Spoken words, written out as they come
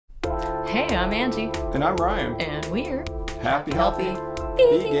Hey, I'm Angie. And I'm Ryan. And we're Happy Healthy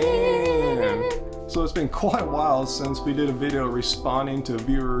Vegan. So it's been quite a while since we did a video responding to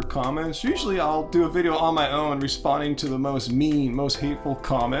viewer comments. Usually I'll do a video on my own responding to the most mean, most hateful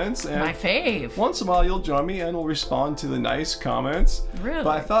comments. And my fave. Once in a while you'll join me and we'll respond to the nice comments. Really?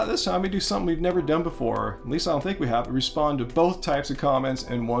 But I thought this time we'd do something we've never done before. At least I don't think we have. Respond to both types of comments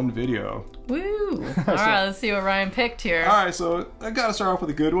in one video. Woo! Alright, let's see what Ryan picked here. Alright, so I gotta start off with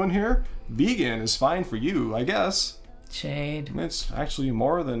a good one here. Vegan is fine for you, I guess. Shade. It's actually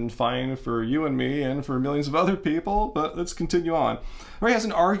more than fine for you and me and for millions of other people, but let's continue on. Ray has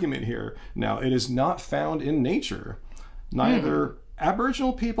an argument here. Now, it is not found in nature. Neither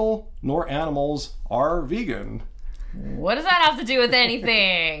Aboriginal people nor animals are vegan. What does that have to do with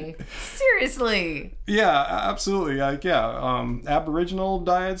anything? Seriously. Yeah, absolutely. Like, yeah, Aboriginal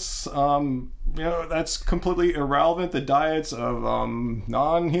diets, you know, that's completely irrelevant. The diets of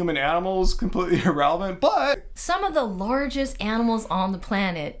non-human animals, completely irrelevant, but some of the largest animals on the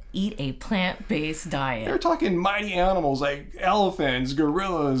planet eat a plant-based diet. They're talking mighty animals like elephants,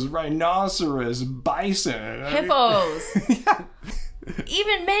 gorillas, rhinoceros, bison. Hippos. Yeah.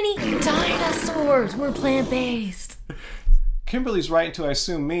 Even many dinosaurs were plant-based. Kimberly's writing to, I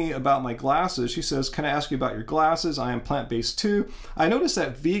assume, me about my glasses. She says, can I ask you about your glasses? I am plant-based too. I noticed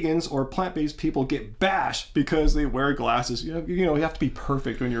that vegans or plant-based people get bashed because they wear glasses. You know, you have to be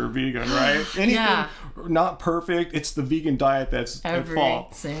perfect when you're a vegan, right? Anything not perfect, it's the vegan diet that's at fault.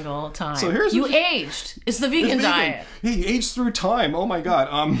 Every single time. So here's you aged. It's the vegan diet. Yeah, you aged through time. Oh my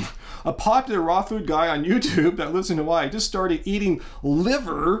God. A popular raw food guy on YouTube that lives in Hawaii just started eating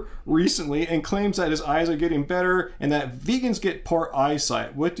liver recently and claims that his eyes are getting better and that vegans get poor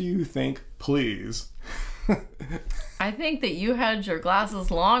eyesight. What do you think, please? I think that you had your glasses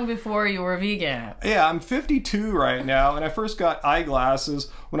long before you were vegan. Yeah, I'm 52 right now, and I first got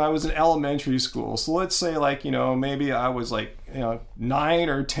eyeglasses when I was in elementary school. So let's say, like, you know, maybe I was like, you know, 9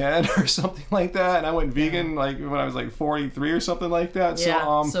 or 10 or something like that, and I went vegan like when I was like 43 or something like that.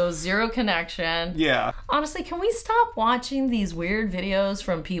 Yeah, so zero connection. Yeah. Honestly, can we stop watching these weird videos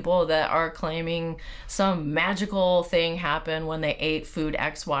from people that are claiming some magical thing happened when they ate food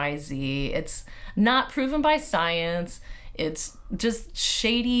XYZ? It's not proven by science. It's just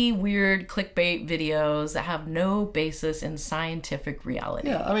shady, weird clickbait videos that have no basis in scientific reality.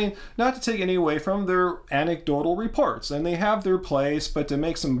 Yeah, I mean, not to take any away from their anecdotal reports, and they have their place, but to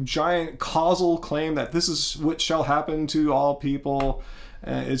make some giant causal claim that this is what shall happen to all people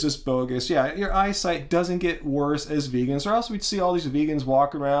is just bogus. Yeah, your eyesight doesn't get worse as vegans, or else we'd see all these vegans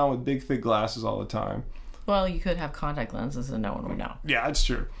walk around with big, thick glasses all the time. Well, you could have contact lenses and no one would know. Yeah, that's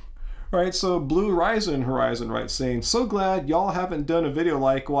true. All right, so Blue Horizon writes saying, so glad y'all haven't done a video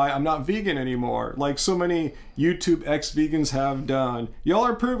like why I'm not vegan anymore, like so many YouTube ex-vegans have done. Y'all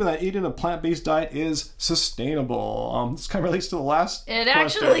are proving that eating a plant-based diet is sustainable. This kind of relates to the last It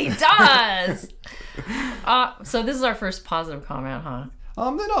question. actually does. So this is our first positive comment, huh?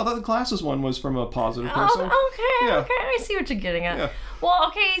 No, the glasses one was from a positive person. Okay, Yeah. okay, I see what you're getting at. Yeah. Well,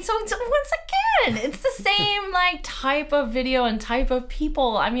 okay, so once again, it's the same like type of video and type of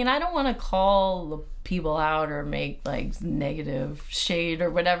people. I mean, I don't want to call the people out or make like negative shade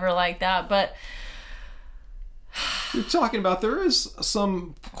or whatever like that, but you're talking about there is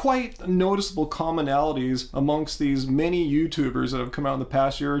some quite noticeable commonalities amongst these many YouTubers that have come out in the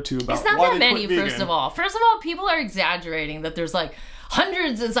past year or two about it's not why that they many. quit vegan. First of all, people are exaggerating that there's like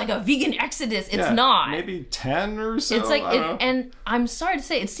hundreds. It's like a vegan exodus. It's not. Maybe 10 or so. It's like, I don't know. and I'm sorry to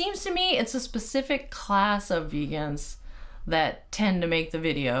say, it seems to me it's a specific class of vegans that tend to make the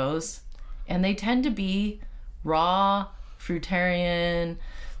videos, and they tend to be raw, fruitarian,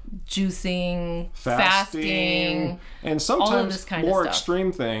 juicing, fasting, and sometimes all of this kind more of stuff.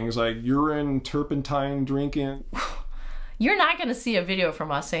 extreme things like urine, turpentine drinking. You're not going to see a video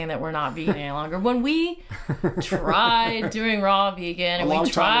from us saying that we're not vegan any longer. When we tried doing raw vegan and we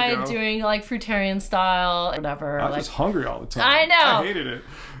tried doing like fruitarian style, whatever. I was just hungry all the time. I know. I hated it.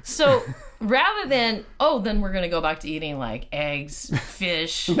 So rather than, then we're going to go back to eating like eggs,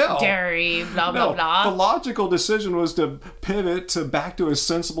 fish, dairy, blah, blah, blah. The logical decision was to pivot back to a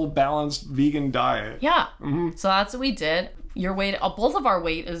sensible, balanced vegan diet. Yeah. So that's what we did. Your weight, both of our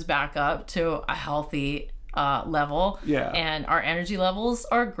weight is back up to a healthy level. Yeah. And our energy levels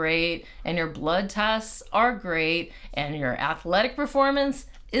are great, and your blood tests are great, and your athletic performance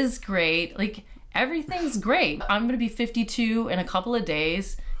is great. Like, everything's great. I'm gonna be 52 in a couple of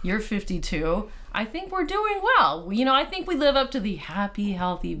days. You're 52. I think we're doing well. You know, I think we live up to the happy,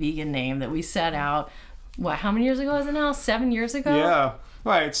 healthy vegan name that we set out. What, how many years ago is it now? 7 years ago? Yeah.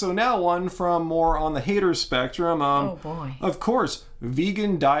 Right, so now one from more on the hater spectrum. Oh boy. Of course,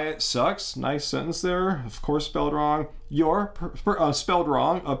 vegan diet sucks. Nice sentence there. Of course, spelled wrong. Spelled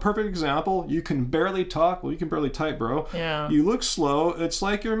wrong. A perfect example. You can barely talk. Well, you can barely type, bro. Yeah. You look slow. It's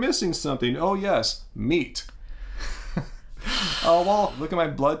like you're missing something. Oh yes, meat. Oh, well, look at my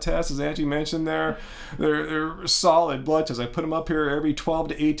blood tests, as Angie mentioned there. They're solid blood tests. I put them up here every 12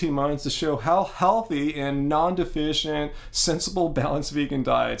 to 18 months to show how healthy and non-deficient, sensible, balanced vegan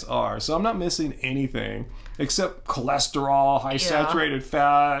diets are. So I'm not missing anything except cholesterol, high saturated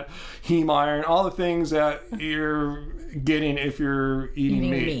fat, heme iron, all the things that you're getting if you're eating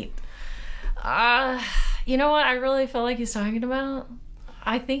meat. You know what I really feel like he's talking about?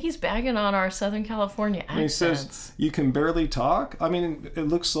 I think he's bagging on our Southern California accents. When he says you can barely talk, I mean, it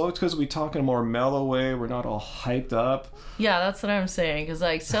looks slow. It's because we talk in a more mellow way. We're not all hyped up. Yeah, that's what I'm saying. Because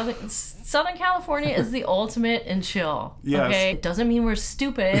like Southern California is the ultimate in chill. Yes. Okay, it doesn't mean we're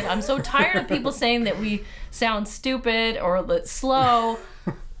stupid. I'm so tired of people saying that we sound stupid or slow.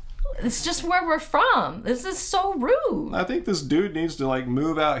 It's just where we're from. This is so rude. I think this dude needs to like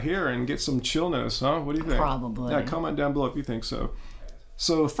move out here and get some chillness, huh? What do you think? Probably. Yeah, comment down below if you think so.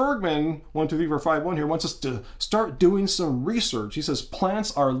 So Fergman 123451 here wants us to start doing some research. He says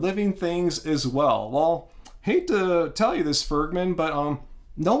plants are living things as well. Well, hate to tell you this, Fergman, but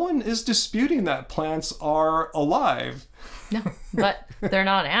no one is disputing that plants are alive. No, but they're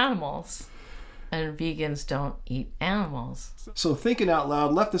not animals. And vegans don't eat animals. So Thinking Out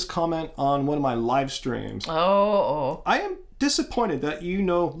Loud left this comment on one of my live streams. Oh. I am disappointed that you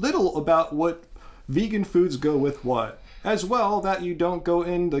know little about what vegan foods go with what. As well, that you don't go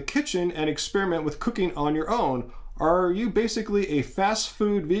in the kitchen and experiment with cooking on your own. Are you basically a fast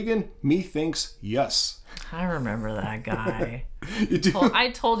food vegan? Methinks yes. I remember that guy. You do?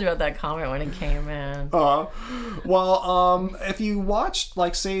 I told you about that comment when it came in. Well, if you watched,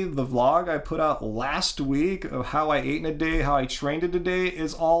 like, say, the vlog I put out last week of how I ate in a day, how I trained in a day,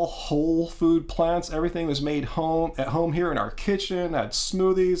 is all whole food plants. Everything was made at home here in our kitchen. I had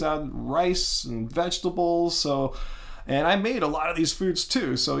smoothies, I had rice and vegetables, so... And I made a lot of these foods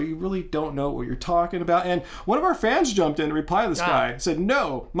too, so you really don't know what you're talking about. And one of our fans jumped in to reply to this guy. Said,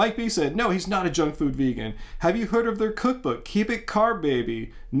 no. Mike B said, no, he's not a junk food vegan. Have you heard of their cookbook? Keep it carb,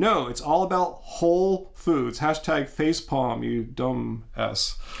 baby. No, it's all about whole foods. Hashtag facepalm, you dumb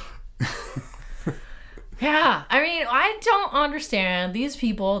S. Yeah, I mean, I don't understand these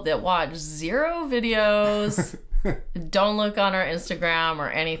people that watch 0 videos... don't look on our Instagram or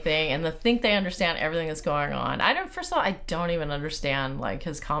anything and think they understand everything that's going on. First of all, I don't even understand like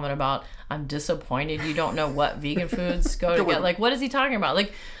his comment about I'm disappointed you don't know what vegan foods go together. Like, what is he talking about?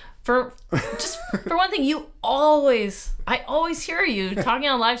 Like, for one thing, I always hear you talking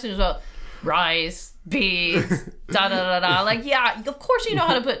on live streams about rice, beans, da da da da. Like, yeah, of course you know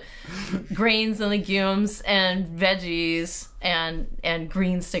how to put grains and legumes and veggies and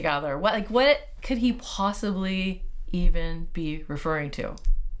greens together. What could he possibly even be referring to?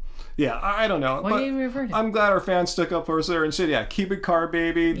 Yeah, I don't know. What are you referring to? I'm glad our fans stuck up for us there and said, yeah, keep it carb,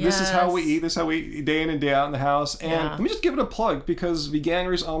 baby. Yes. This is how we eat. This is how we eat day in and day out in the house. And let me just give it a plug because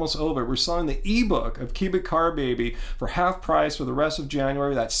Veganuary is almost over. We're selling the ebook of Keep It Carb, Baby for half price for the rest of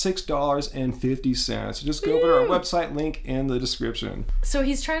January. That's $6.50. So just go over to our website, link in the description. So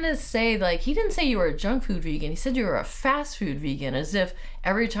he's trying to say, like, he didn't say you were a junk food vegan. He said you were a fast food vegan, as if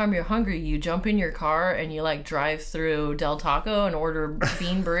every time you're hungry, you jump in your car and you like drive through Del Taco and order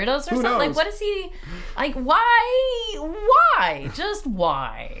bean burritos or something. Knows? Like, what is he like? Why? Just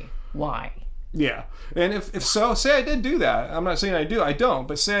why? Yeah, and if so, say I did do that. I'm not saying I do. I don't.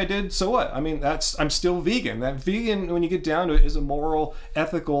 But say I did. So what? I mean, I'm still vegan. That vegan, when you get down to it, is a moral,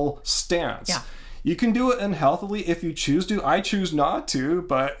 ethical stance. Yeah. You can do it unhealthily if you choose to. I choose not to,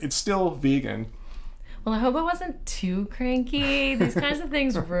 but it's still vegan. Well, I hope it wasn't too cranky. These kinds of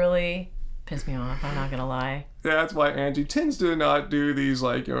things really piss me off. I'm not gonna lie. That's why Angie tends to not do these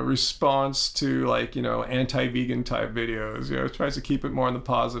like response to like anti-vegan type videos. Tries to keep it more on the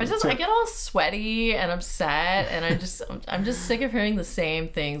positive. I get all sweaty and upset, and I'm just sick of hearing the same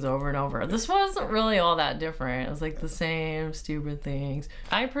things over and over. This wasn't really all that different. It was like the same stupid things.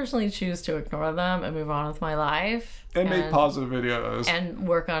 I personally choose to ignore them and move on with my life. And make positive videos. And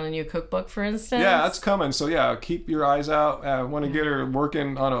work on a new cookbook, for instance. Yeah, that's coming. So yeah, keep your eyes out. I want to get her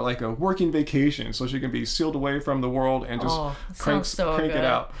working on a working vacation so she can be sealed away away from the world and just crank good. it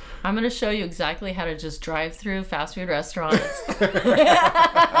out. I'm going to show you exactly how to just drive through fast food restaurants.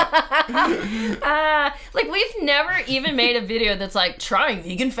 Like, we've never even made a video that's like trying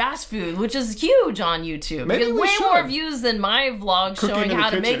vegan fast food, which is huge on YouTube. Maybe we way should. more views than my vlog Cooking showing in the how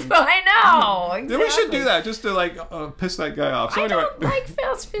to make kitchen. food. I know. Exactly. Then we should do that just to like piss that guy off. So I anyway, don't like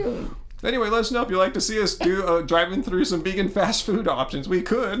fast food. Anyway, let us know if you'd like to see us do driving through some vegan fast food options. We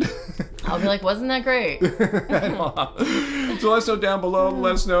could. I'll be like, wasn't that great? So let us know down below.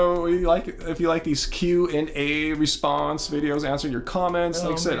 Let us know if you like these Q&A response videos, answering your comments.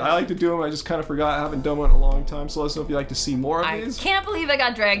 Like I said, I like to do them. I just kind of forgot. I haven't done one in a long time. So let us know if you'd like to see more of these. I can't believe I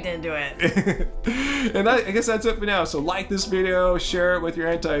got dragged into it. And I guess that's it for now. So like this video, share it with your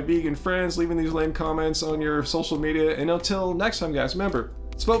anti-vegan friends, leaving these lame comments on your social media. And until next time, guys, remember,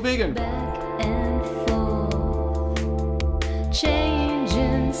 let's vote vegan. Back and forth. Change